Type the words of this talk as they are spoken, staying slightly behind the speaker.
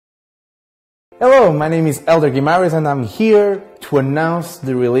Hello, my name is Elder Guimaraes and I'm here to announce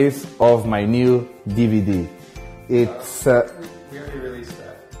the release of my new DVD. It's... We already released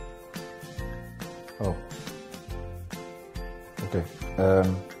that. Oh. Okay.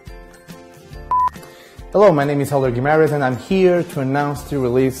 Hello, my name is Elder Guimaraes and I'm here to announce the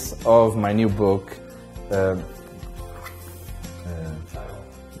release of my new book.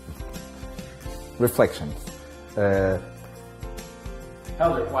 Reflections.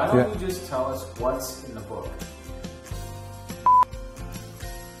 Elder, why don't you just tell us what's in the book?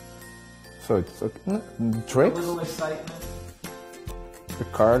 So it's A tricks, little excitement. a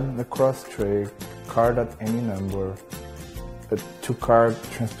card across trick, card at any number, a 2-card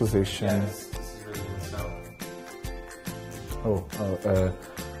transposition. Yeah, this is really good stuff.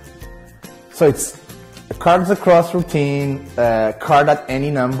 So it's a cards across routine, card at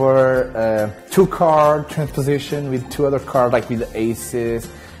any number, 2-card transposition with 2 other cards, like with the aces.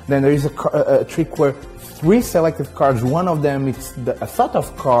 Then there is a trick where 3 selected cards, one of them is a thought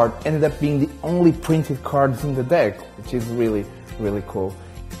of card, ended up being the only printed cards in the deck, which is really, really cool.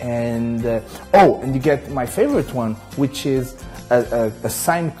 And and you get my favorite one, which is a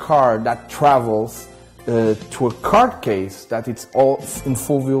signed card that travels to a card case that it's all in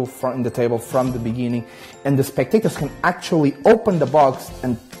full view in the table from the beginning, and the spectators can actually open the box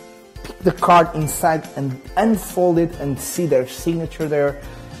and pick the card inside and unfold it and see their signature there,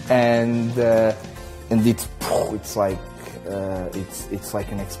 and it's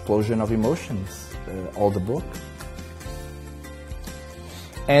like an explosion of emotions, all the book.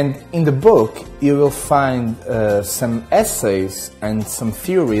 And in the book, you will find some essays and some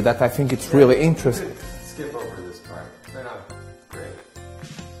theory that I think it's really interesting. Skip over this part. They're not great.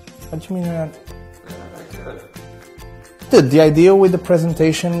 What do you mean? They're not that good. The idea with the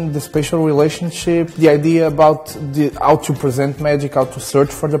presentation, the spatial relationship, the idea about how to present magic, how to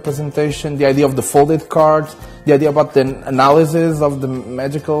search for the presentation, the idea of the folded cards, the idea about the analysis of the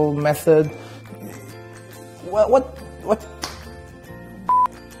magical method. What?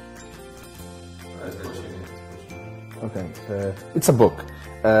 Okay, it's a book.